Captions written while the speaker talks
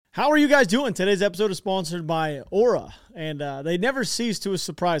How are you guys doing? Today's episode is sponsored by Aura, and they never cease to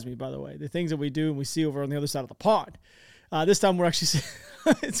surprise me, by the way, the things that we do and we see over on the other side of the pond. This time we're actually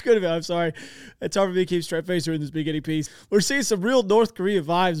it's good of it. I'm sorry. It's hard for me to keep straight face during this beginning piece. We're seeing some real North Korea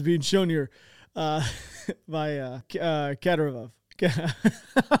vibes being shown here by Kadyrov.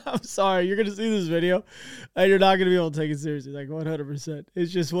 I'm sorry. You're going to see this video, and you're not going to be able to take it seriously, like 100%.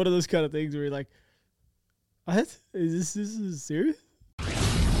 It's just one of those kind of things where you're like, what? Is this serious?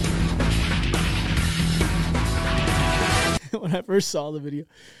 When I first saw the video,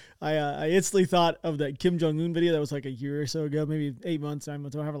 I instantly thought of that Kim Jong-un video that was like a year or so ago, maybe 8 months, 9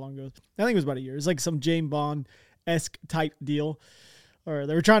 months, however long it goes. I think it was about a year. It's like some James Bond-esque type deal. Or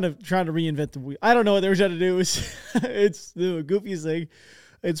they were trying to reinvent the wheel. I don't know what they were trying to do. It's the goofiest thing.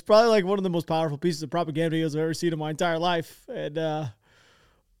 It's probably like one of the most powerful pieces of propaganda videos I've ever seen in my entire life. And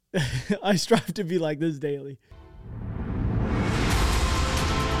I strive to be like this daily.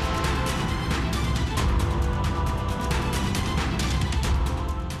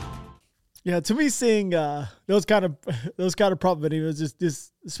 Yeah, to me, seeing those kind of propaganda videos,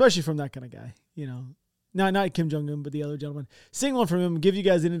 just especially from that kind of guy, you know, not Kim Jong-un, but the other gentleman, seeing one from him give you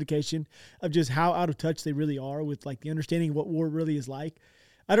guys an indication of just how out of touch they really are with like the understanding of what war really is like.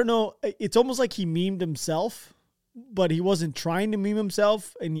 I don't know. It's almost like he memed himself, but he wasn't trying to meme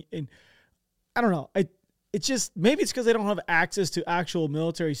himself, and I don't know. It's just, maybe it's because they don't have access to actual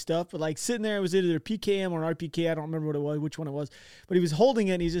military stuff, but like sitting there, it was either PKM or RPK. I don't remember what it was, which one it was, but he was holding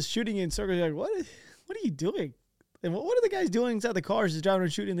it and he's just shooting it in circles. You're like, what are you doing? And what are the guys doing inside the cars, just driving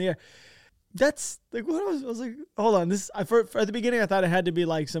and shooting in the air? That's like, what I was like, hold on. At the beginning, I thought it had to be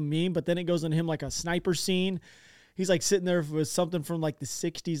like some meme, but then it goes on him like a sniper scene. He's like sitting there with something from like the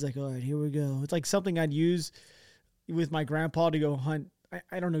 60s, like, all right, here we go. It's like something I'd use with my grandpa to go hunt,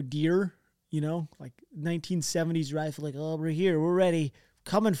 I don't know, deer. You know, like 1970s rifle, like, oh, we're here, we're ready,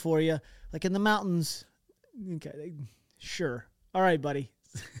 coming for you, like in the mountains. Okay, sure. All right, buddy.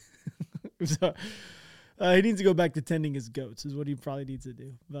 So, he needs to go back to tending his goats is what he probably needs to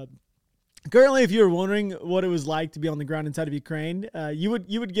do. But currently, if you were wondering what it was like to be on the ground inside of Ukraine, you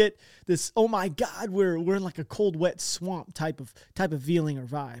would get this, oh my God, we're in like a cold, wet swamp type of feeling or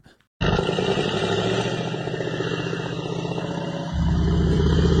vibe.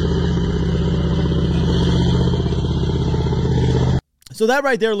 So that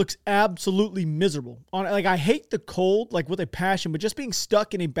right there looks absolutely miserable. Like, I hate the cold, like with a passion, but just being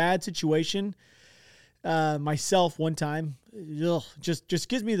stuck in a bad situation, myself one time, just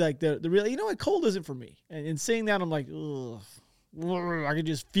gives me like the real, you know what, cold isn't for me. And seeing that, I'm like, ugh, I can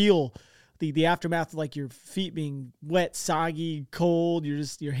just feel the aftermath of like your feet being wet, soggy, cold.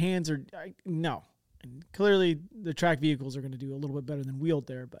 Your hands are, no. And clearly the track vehicles are going to do a little bit better than wheeled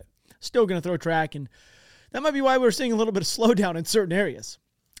there, but still going to throw track, and that might be why we're seeing a little bit of slowdown in certain areas.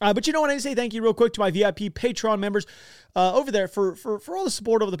 But you know what? I need to say thank you real quick to my VIP Patreon members over there for all the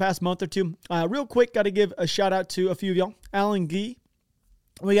support over the past month or two. Real quick, got to give a shout out to a few of y'all. Alan Gee.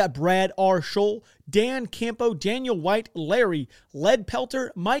 We got Brad R. Scholl, Dan Campo, Daniel White, Larry, Led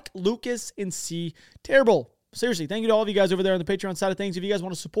Pelter, Mike Lucas, and C. Terrible. Seriously, thank you to all of you guys over there on the Patreon side of things. If you guys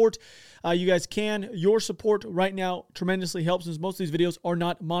want to support, you guys can. Your support right now tremendously helps, since most of these videos are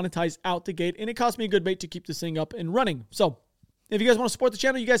not monetized out the gate, and it costs me a good bait to keep this thing up and running. So if you guys want to support the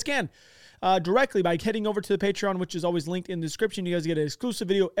channel, you guys can directly by heading over to the Patreon, which is always linked in the description. You guys get an exclusive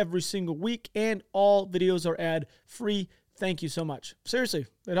video every single week, and all videos are ad-free. Thank you so much. Seriously,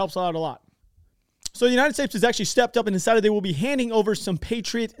 it helps out a lot. So the United States has actually stepped up and decided they will be handing over some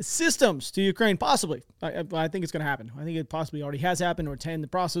Patriot systems to Ukraine, possibly. I think it's going to happen. I think it possibly already has happened, or it's in the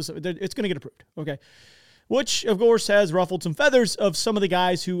process. It's going to get approved, okay? Which, of course, has ruffled some feathers of some of the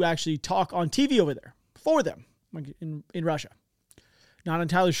guys who actually talk on TV over there for them, like in Russia. Not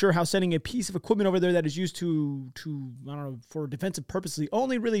entirely sure how sending a piece of equipment over there that is used to I don't know, for defensive purposes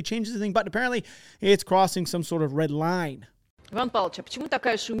only really changes the thing, but apparently it's crossing some sort of red line. Иван Павлович, а почему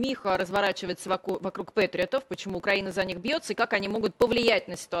такая шумиха разворачивается вокруг патриотов? Почему Украина за них бьется? И как они могут повлиять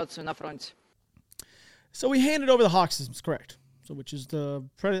на ситуацию на фронте? So we handed over the Hawk systems, correct? So which is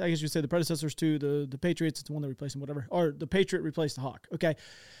I guess you say the predecessors to the Patriots. It's the one that replaced them, whatever. Or the Patriot replaced the Hawk. Okay.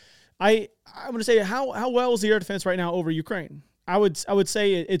 I'm going to say how well is the air defense right now over Ukraine? I would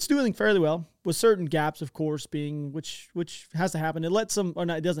say it's doing fairly well, with certain gaps, of course, being which has to happen. It lets some, or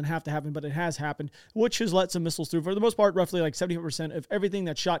not, it doesn't have to happen, but it has happened, which has let some missiles through. For the most part, roughly like 75% of everything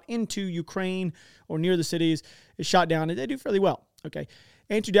that's shot into Ukraine or near the cities is shot down, and they do fairly well. Okay.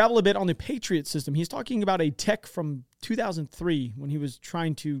 And to dabble a bit on the Patriot system, he's talking about a tech from 2003 when he was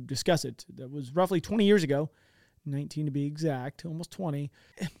trying to discuss it. That was roughly 20 years ago, 19 to be exact, almost 20.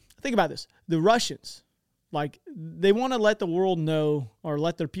 Think about this. The Russians Like, they want to let the world know, or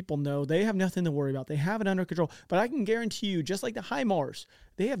let their people know, they have nothing to worry about. They have it under control. But I can guarantee you, just like the HIMARS,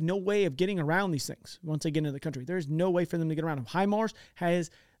 they have no way of getting around these things once they get into the country. There's no way for them to get around them. HIMARS has,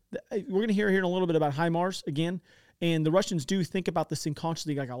 we're going to hear here in a little bit about HIMARS again, and the Russians do think about this thing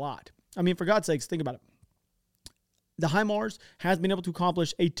consciously, like, a lot. I mean, for God's sakes, think about it. The HIMARS has been able to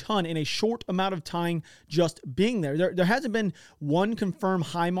accomplish a ton in a short amount of time just being there. There hasn't been one confirmed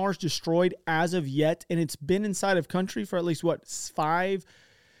HIMARS destroyed as of yet, and it's been inside of country for at least, 5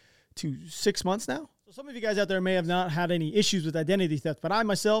 to 6 months now? So some of you guys out there may have not had any issues with identity theft, but I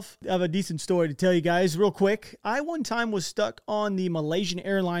myself have a decent story to tell you guys real quick. I one time was stuck on the Malaysian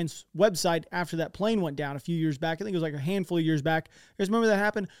Airlines website after that plane went down a few years back. I think it was like a handful of years back. You guys remember that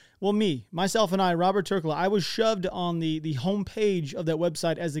happened? Well, myself and I, Robert Turkla, I was shoved on the home page of that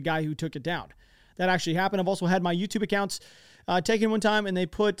website as the guy who took it down. That actually happened. I've also had my YouTube accounts taken one time, and they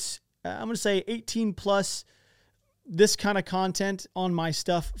put, I'm going to say 18 plus this kind of content on my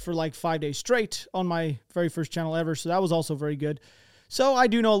stuff for like 5 days straight on my very first channel ever. So that was also very good. So I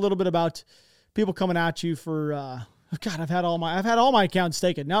do know a little bit about people coming at you for, God, I've had all my accounts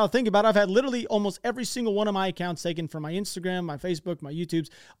taken. Now think about it. I've had literally almost every single one of my accounts taken from my Instagram, my Facebook, my YouTubes,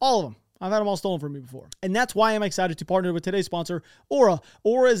 all of them. I've had them all stolen from me before. And that's why I'm excited to partner with today's sponsor, Aura.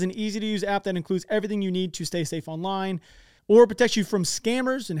 Aura is an easy-to-use app that includes everything you need to stay safe online. Aura protects you from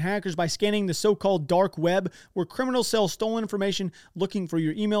scammers and hackers by scanning the so-called dark web, where criminals sell stolen information looking for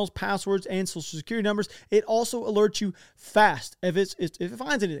your emails, passwords, and social security numbers. It also alerts you fast if it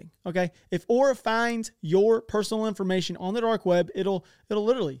finds anything. Okay, if Aura finds your personal information on the dark web, it'll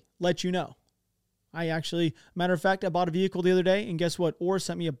literally let you know. Matter of fact, I bought a vehicle the other day, and guess what? Aura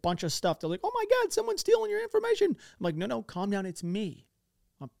sent me a bunch of stuff. They're like, "Oh my God, someone's stealing your information." I'm like, "No, calm down. It's me.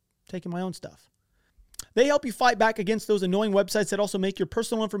 I'm taking my own stuff." They help you fight back against those annoying websites that also make your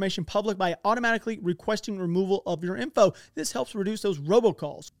personal information public by automatically requesting removal of your info. This helps reduce those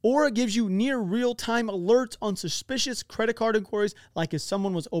robocalls. Aura gives you near real-time alerts on suspicious credit card inquiries, like if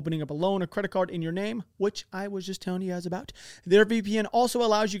someone was opening up a loan or credit card in your name, which I was just telling you guys about. Their VPN also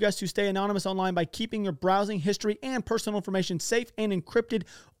allows you guys to stay anonymous online by keeping your browsing history and personal information safe and encrypted.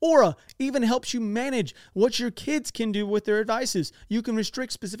 Aura even helps you manage what your kids can do with their devices. You can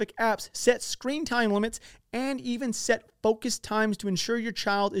restrict specific apps, set screen time limits, and even set focus times to ensure your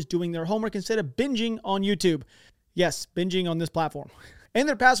child is doing their homework instead of binging on YouTube. Yes, binging on this platform. And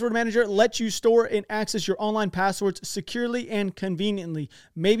their password manager lets you store and access your online passwords securely and conveniently.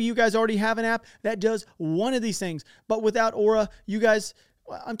 Maybe you guys already have an app that does one of these things, but without Aura, you guys,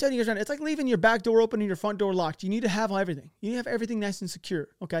 I'm telling you guys right now, it's like leaving your back door open and your front door locked. You need to have everything. You need to have everything nice and secure,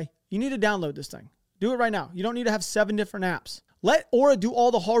 okay? You need to download this thing. Do it right now. You don't need to have 7 different apps. Let Aura do all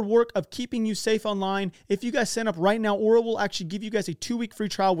the hard work of keeping you safe online. If you guys sign up right now, Aura will actually give you guys a 2-week free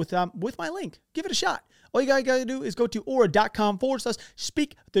trial with my link. Give it a shot. All you got to do is go to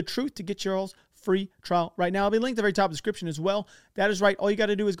aura.com/speak the truth to get your free trial right now. I'll be linked at the very top of the description as well. That is right. All you got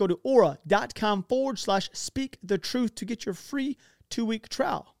to do is go to aura.com/speak the truth to get your free 2-week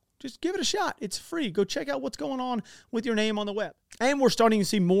trial. Just give it a shot. It's free. Go check out what's going on with your name on the web. And we're starting to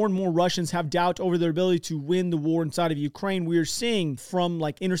see more and more Russians have doubt over their ability to win the war inside of Ukraine. We're seeing from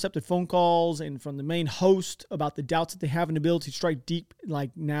like intercepted phone calls and from the main host about the doubts that they have in the ability to strike deep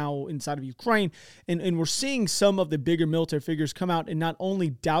like now inside of Ukraine. And we're seeing some of the bigger military figures come out and not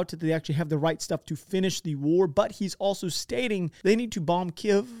only doubt that they actually have the right stuff to finish the war, but he's also stating they need to bomb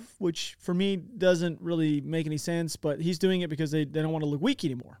Kyiv, which for me doesn't really make any sense, but he's doing it because they don't want to look weak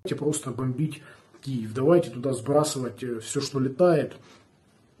anymore. Просто бомбить Киев. Давайте туда сбрасывать все, что летает.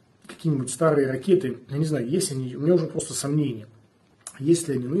 Какие-нибудь старые ракеты. Я не знаю, есть они. У меня уже просто сомнения. Есть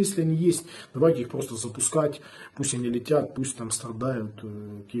ли они? Но если они есть, давайте их просто запускать. Пусть они летят, пусть там страдают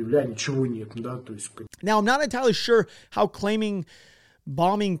киевляне. Чего нет, да? То есть... Now, I'm not entirely sure how claiming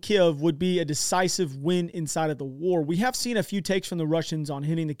bombing Kyiv would be a decisive win inside of the war. We have seen a few takes from the Russians on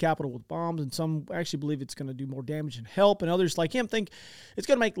hitting the capital with bombs, and some actually believe it's going to do more damage than help, and others like him think it's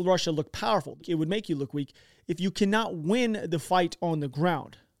going to make Russia look powerful. It would make you look weak if you cannot win the fight on the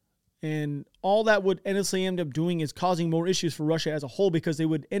ground. And all that would endlessly end up doing is causing more issues for Russia as a whole, because they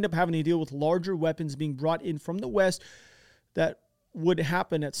would end up having to deal with larger weapons being brought in from the West that would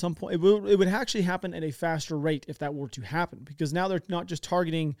happen at some point. It would actually happen at a faster rate if that were to happen, because now they're not just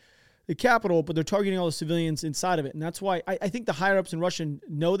targeting the capital, but they're targeting all the civilians inside of it. And that's why I think the higher-ups in Russia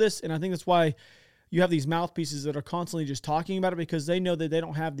know this, and I think that's why you have these mouthpieces that are constantly just talking about it, because they know that they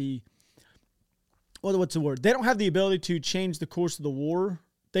don't have the, what's the word? They don't have the ability to change the course of the war.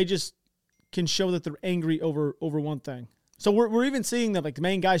 They just can show that they're angry over one thing. So we're even seeing that, like, the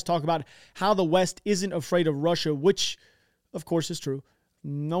main guys talk about how the West isn't afraid of Russia, which of course is true.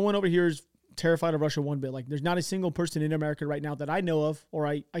 No one over here is terrified of Russia one bit. Like, there's not a single person in America right now that I know of, or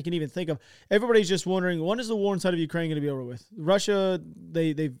I can even think of. Everybody's just wondering, when is the war inside of Ukraine going to be over with? Russia,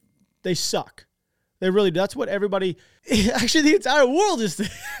 they suck. They really, that's what everybody, actually the entire world just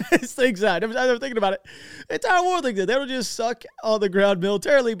thinks that. I'm thinking about it. The entire world thinks that. They don't just suck on the ground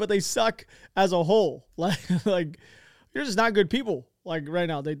militarily, but they suck as a whole. Like you're just not good people. Like right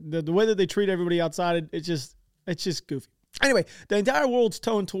now, the way that they treat everybody outside, it's just goofy. Anyway, the entire world's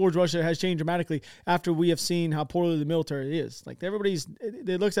tone towards Russia has changed dramatically after we have seen how poorly the military is. Like they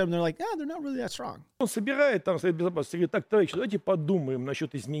looks at them, they're like, yeah, they're not really that strong. Он собирает там Совет Безопасности, говорит, так, товарищи, давайте подумаем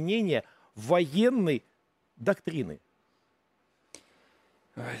насчет изменения военной доктрины.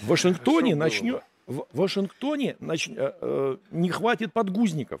 В Вашингтоне не хватит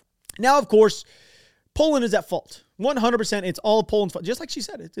подгузников. Now, of course, Poland is at fault. 100%. It's all Poland's fault. Just like she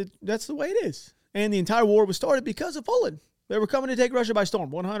said, that's the way it is. And the entire war was started because of Poland. They were coming to take Russia by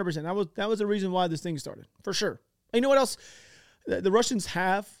storm. 100%. That was the reason why this thing started, for sure. And you know what else? The Russians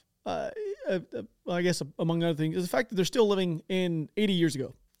have, I guess, among other things, is the fact that they're still living in 80 years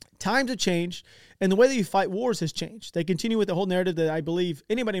ago. Times have changed, and the way that you fight wars has changed. They continue with the whole narrative that I believe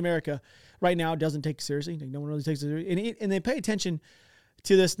anybody in America right now doesn't take seriously. Like, no one really takes it seriously. And they pay attention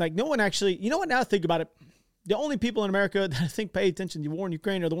to this. Like, no one actually, you know what, now think about it. The only people in America that I think pay attention to the war in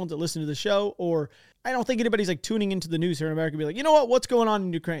Ukraine are the ones that listen to the show, or I don't think anybody's like tuning into the news here in America and be like, you know what, what's going on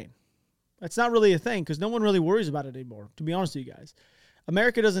in Ukraine? That's not really a thing because no one really worries about it anymore, to be honest with you guys.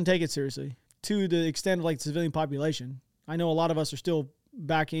 America doesn't take it seriously to the extent of like the civilian population. I know a lot of us are still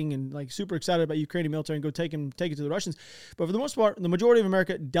backing and like super excited about Ukrainian military and go take it to the Russians. But for the most part, the majority of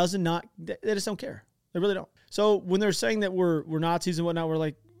America they just don't care. They really don't. So when they're saying that we're Nazis and whatnot, we're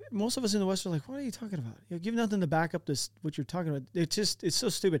like, most of us in the West are like, what are you talking about? You give nothing to back up this, what you're talking about. It's so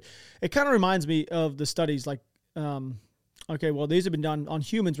stupid. It kind of reminds me of the studies like, these have been done on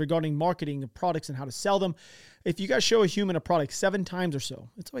humans regarding marketing of products and how to sell them. If you guys show a human a product 7 times or so,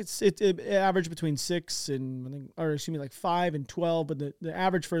 it average between 6 and, or excuse me, like 5 and 12, but the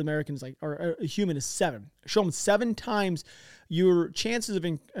average for Americans, or a human is 7. Show them 7 times, your chances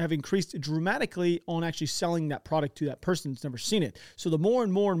have increased dramatically on actually selling that product to that person that's never seen it. So the more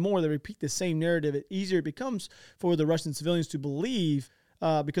and more and more they repeat the same narrative, the easier it becomes for the Russian civilians to believe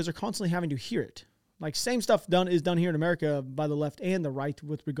because they're constantly having to hear it. Like same stuff is done here in America by the left and the right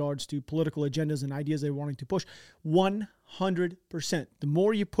with regards to political agendas and ideas they're wanting to push. 100%. The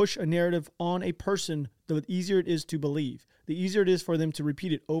more you push a narrative on a person, the easier it is to believe. The easier it is for them to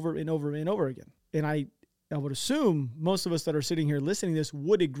repeat it over and over and over again. And I would assume most of us that are sitting here listening to this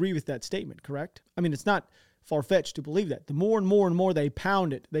would agree with that statement, correct? I mean, it's not far-fetched to believe that. The more and more and more they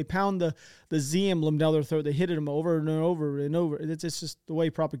pound it, they pound the Z emblem down their throat, they hit them over and over and over. It's just the way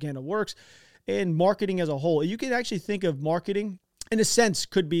propaganda works. And marketing as a whole. You can actually think of marketing, in a sense,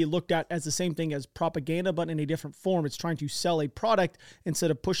 could be looked at as the same thing as propaganda, but in a different form. It's trying to sell a product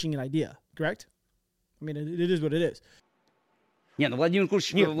instead of pushing an idea, correct? I mean, it is what it is. Владимир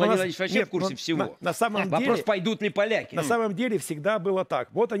Владимирович вообще в курсе всего. На самом Вопрос, деле, пойдут ли поляки. На самом деле всегда было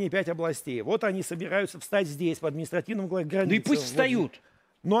так. Вот они 5 областей. Вот они собираются встать здесь, по административным границам. Ну и пусть встают.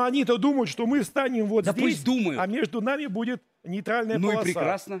 Но они-то думают, что мы встанем вот да здесь, пусть думают. А между нами будет нейтральная полоса. Ну и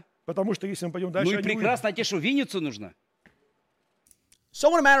прекрасно. Потому что если мы пойдем дальше... Ну и прекрасно, а тебе что, виниться нужно?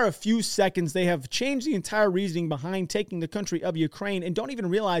 So in a matter of few seconds, they have changed the entire reasoning behind taking the country of Ukraine and don't even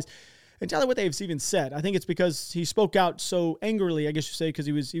realize entirely what they've even said. I think it's because he spoke out so angrily, I guess you say, because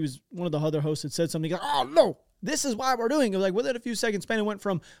he was one of the other hosts that said something. Oh, no, this is why we're doing it. Like within a few seconds span, it went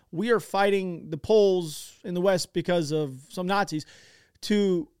from we are fighting the Poles in the West because of some Nazis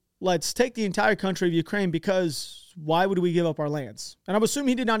to let's take the entire country of Ukraine because why would we give up our lands? And I'm assuming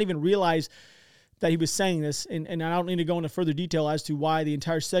he did not even realize that he was saying this, and I don't need to go into further detail as to why the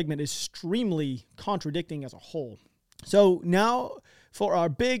entire segment is extremely contradicting as a whole. So now for our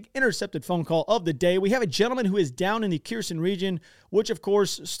big intercepted phone call of the day, we have a gentleman who is down in the Kherson region, which of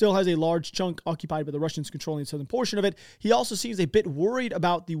course still has a large chunk occupied by the Russians controlling the southern portion of it. He also seems a bit worried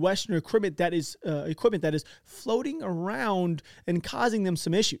about the Western equipment that is floating around and causing them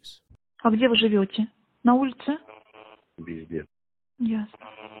some issues. А где вы живете? На улице? Везде. Ясно.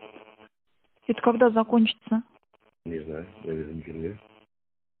 Это когда закончится? Не знаю, наверное, никогда.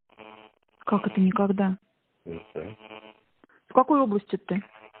 Как это никогда? Вот так. В какой области ты?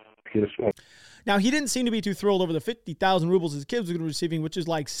 Херсон. Now, he didn't seem to be too thrilled over the 50,000 rubles his kids were receiving, which is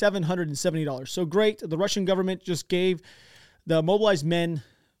like $770. So great. The Russian government just gave the mobilized men,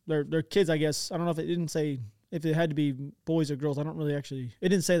 their kids, I guess. I don't know if it didn't say if it had to be boys or girls. I don't really actually, it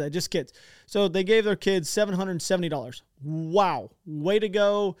didn't say that, just kids. So they gave their kids $770. Wow. Way to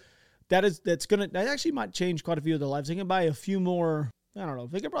go. That actually might change quite a few of their lives. They can buy a few more, I don't know,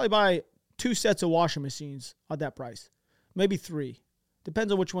 they could probably buy 2 sets of washing machines at that price. Maybe 3.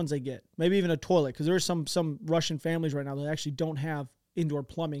 Depends on which ones they get. Maybe even a toilet, because there are some Russian families right now that actually don't have indoor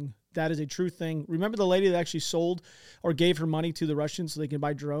plumbing. That is a true thing. Remember the lady that actually sold or gave her money to the Russians so they can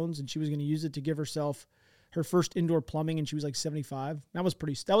buy drones, and she was going to use it to give herself her first indoor plumbing, and she was like 75. That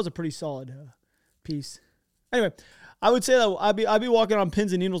was a pretty solid piece. Anyway, I would say that I'd be walking on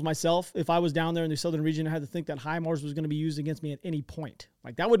pins and needles myself if I was down there in the southern region and had to think that HIMARS was going to be used against me at any point.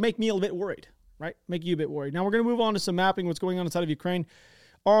 Like, that would make me a little bit worried, right? Make you a bit worried. Now we're going to move on to some mapping, what's going on inside of Ukraine.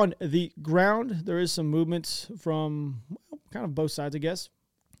 On the ground, there is some movement from kind of both sides, I guess.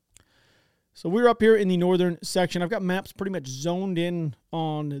 So we're up here in the northern section. I've got maps pretty much zoned in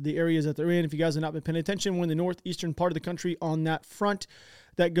on the areas that they're in. If you guys have not been paying attention, we're in the northeastern part of the country on that front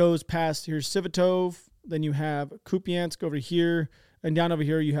that goes past here's Sivitov. Then you have Kupiansk over here, and down over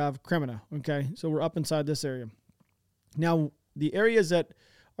here you have Kreminna. Okay, so we're up inside this area. Now, the areas that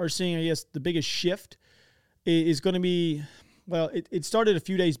are seeing, I guess, the biggest shift is going to be, well, it started a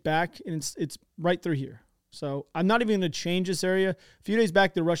few days back, and it's right through here. So I'm not even going to change this area. A few days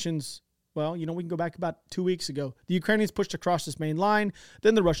back, the Russians, well, we can go back about 2 weeks ago. The Ukrainians pushed across this main line.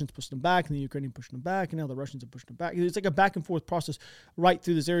 Then the Russians pushed them back, and the Ukrainians pushed them back, and now the Russians have pushed them back. It's like a back and forth process right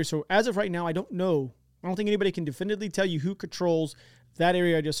through this area. So as of right now, I don't know. I don't think anybody can definitively tell you who controls that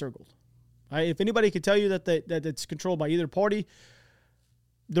area I just circled. If anybody could tell you that it's controlled by either party,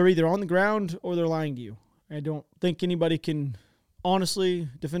 they're either on the ground or they're lying to you. I don't think anybody can honestly,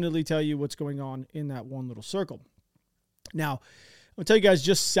 definitively tell you what's going on in that one little circle. Now, I'll tell you guys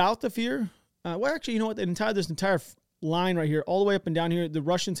just south of here. Well, actually, you know what? This entire line right here, all the way up and down here, the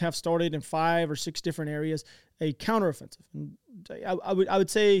Russians have started in 5 or 6 different areas a counteroffensive. And I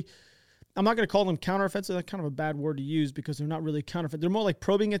would say, I'm not going to call them counteroffensive. That's kind of a bad word to use because they're not really counteroffensive. They're more like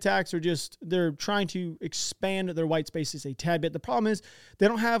probing attacks, or they're trying to expand their white spaces a tad bit. The problem is they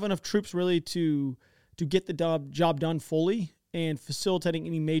don't have enough troops really to get the job done fully and facilitating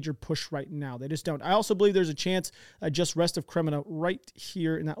any major push right now. They just don't. I also believe there's a chance just west of Kreminna right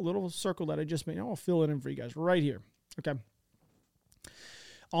here in that little circle that I just made. I'll fill it in for you guys right here. Okay.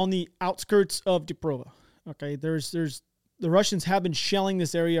 On the outskirts of Dniprovo. Okay. The Russians have been shelling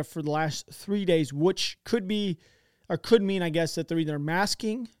this area for the last 3 days, which could mean, I guess, that they're either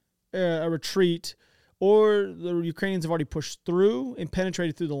masking a retreat, or the Ukrainians have already pushed through and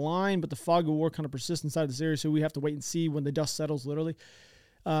penetrated through the line, but the fog of war kind of persists inside this area, so we have to wait and see when the dust settles, literally.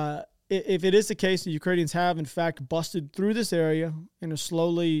 If it is the case, the Ukrainians have, in fact, busted through this area and are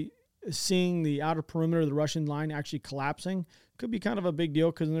slowly seeing the outer perimeter of the Russian line actually collapsing. Could be kind of a big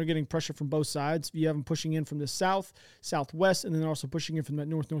deal because they're getting pressure from both sides. You have them pushing in from the south, southwest, and then they're also pushing in from the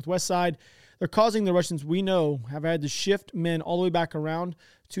northwest side. They're causing the Russians, we know, have had to shift men all the way back around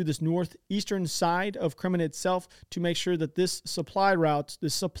to this northeastern side of Kreminna itself to make sure that this supply route,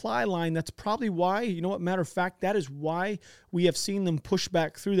 this supply line, that's probably why, you know what, matter of fact, that is why we have seen them push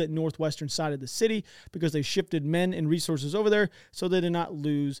back through that northwestern side of the city, because they shifted men and resources over there so they did not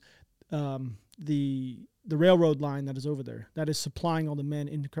lose the railroad line that is over there, that is supplying all the men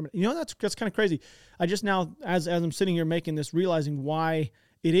into Kreminna. You know, that's kind of crazy. I just now, as I'm sitting here making this, realizing why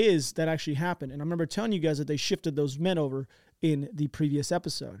it is that actually happened. And I remember telling you guys that they shifted those men over in the previous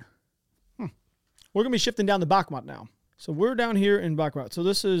episode. We're going to be shifting down to Bakhmut now. So we're down here in Bakhmut. So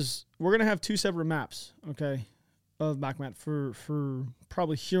we're going to have 2 separate maps, okay, of Bakhmut for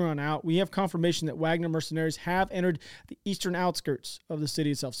probably here on out. We have confirmation that Wagner mercenaries have entered the eastern outskirts of the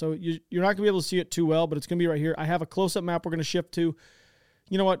city itself. So you're not going to be able to see it too well, but it's going to be right here. I have a close-up map we're going to shift to.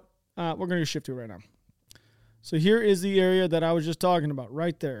 You know what? We're going to shift to right now. So here is the area that I was just talking about,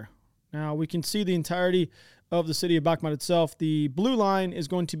 right there. Now we can see the entirety of the city of Bakhmut itself. The blue line is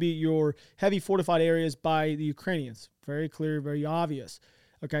going to be your heavy fortified areas by the Ukrainians. Very clear, very obvious.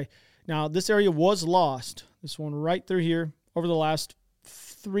 Okay. Now, this area was lost, this one right through here, over the last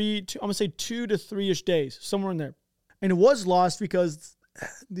 2 to 3-ish days, somewhere in there. And it was lost because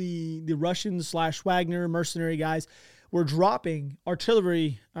the Russian/Wagner mercenary guys were dropping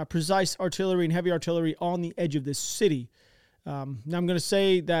artillery, precise artillery and heavy artillery on the edge of this city. Now, I'm going to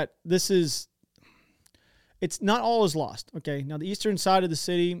say that it's not all is lost, okay? Now, the eastern side of the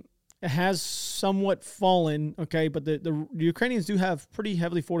city has somewhat fallen, okay, but the Ukrainians do have pretty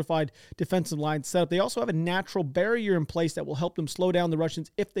heavily fortified defensive lines set up. They also have a natural barrier in place that will help them slow down the Russians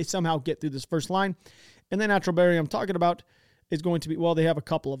if they somehow get through this first line. And the natural barrier I'm talking about is going to be, well, they have a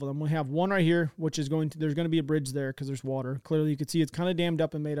couple of them. We have one right here, which is there's going to be a bridge there because there's water. Clearly, you can see it's kind of dammed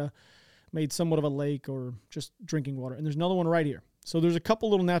up and made somewhat of a lake or just drinking water. And there's another one right here. So there's a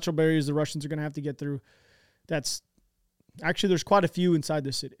couple little natural barriers the Russians are going to have to get through. Actually, there's quite a few inside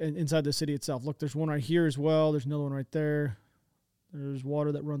the city itself. Look, there's one right here as well. There's another one right there. There's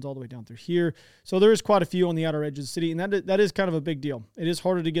water that runs all the way down through here. So there is quite a few on the outer edge of the city, and that is kind of a big deal. It is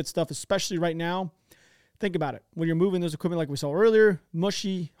harder to get stuff, especially right now. Think about it. When you're moving those equipment like we saw earlier,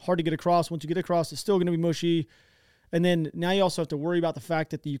 mushy, hard to get across. Once you get across, it's still going to be mushy. And then now you also have to worry about the fact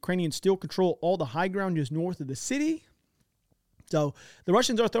that the Ukrainians still control all the high ground just north of the city. So the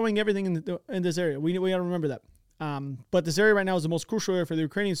Russians are throwing everything in this area. We got to remember that. But this area right now is the most crucial area for the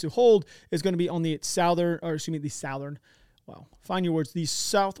Ukrainians to hold. Is going to be on the find your words, the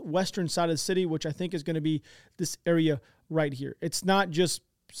southwestern side of the city, which I think is going to be this area right here. It's not just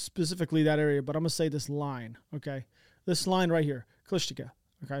specifically that area, but I'm going to say this line, okay? This line right here, Klishchica,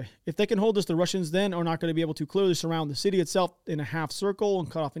 okay? If they can hold this, the Russians then are not going to be able to clearly surround the city itself in a half circle and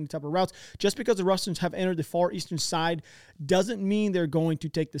cut off any type of routes. Just because the Russians have entered the far eastern side doesn't mean they're going to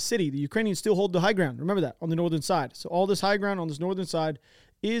take the city. The Ukrainians still hold the high ground. Remember that, on the northern side. So all this high ground on this northern side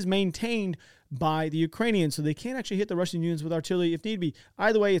is maintained by the Ukrainians, so they can actually hit the Russian units with artillery if need be.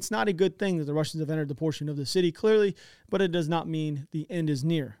 Either way, it's not a good thing that the Russians have entered the portion of the city clearly, but it does not mean the end is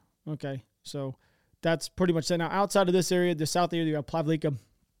near. Okay, so that's pretty much it. Now, outside of this area, the south area, you have Pavlivka.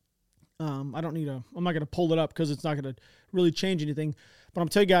 I'm not going to pull it up because it's not going to really change anything. But I'm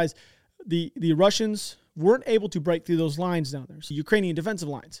telling you guys, the Russians weren't able to break through those lines down there. So Ukrainian defensive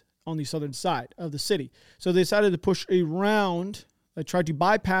lines on the southern side of the city. So they decided to push around. They tried to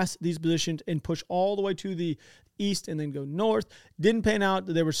bypass these positions and push all the way to the east and then go north. Didn't pan out.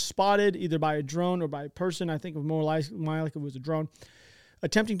 They were spotted either by a drone or by a person. I think more like it was a drone.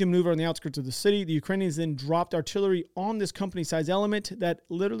 Attempting to maneuver on the outskirts of the city, the Ukrainians then dropped artillery on this company-sized element that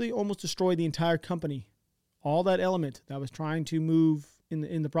literally almost destroyed the entire company. All that element that was trying to move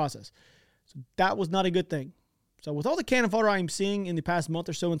in the process. So that was not a good thing. So with all the cannon fodder I am seeing in the past month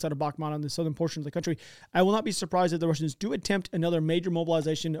or so inside of Bakhmut on the southern portion of the country, I will not be surprised if the Russians do attempt another major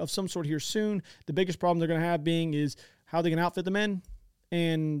mobilization of some sort here soon. The biggest problem they're going to have being is how they can outfit the men,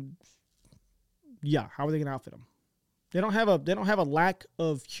 and how are they going to outfit them? They don't have a lack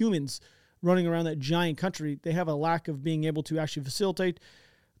of humans running around that giant country. They have a lack of being able to actually facilitate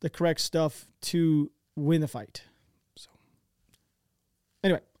the correct stuff to win the fight. So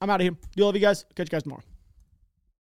anyway, I'm out of here. Do love you guys. Catch you guys tomorrow.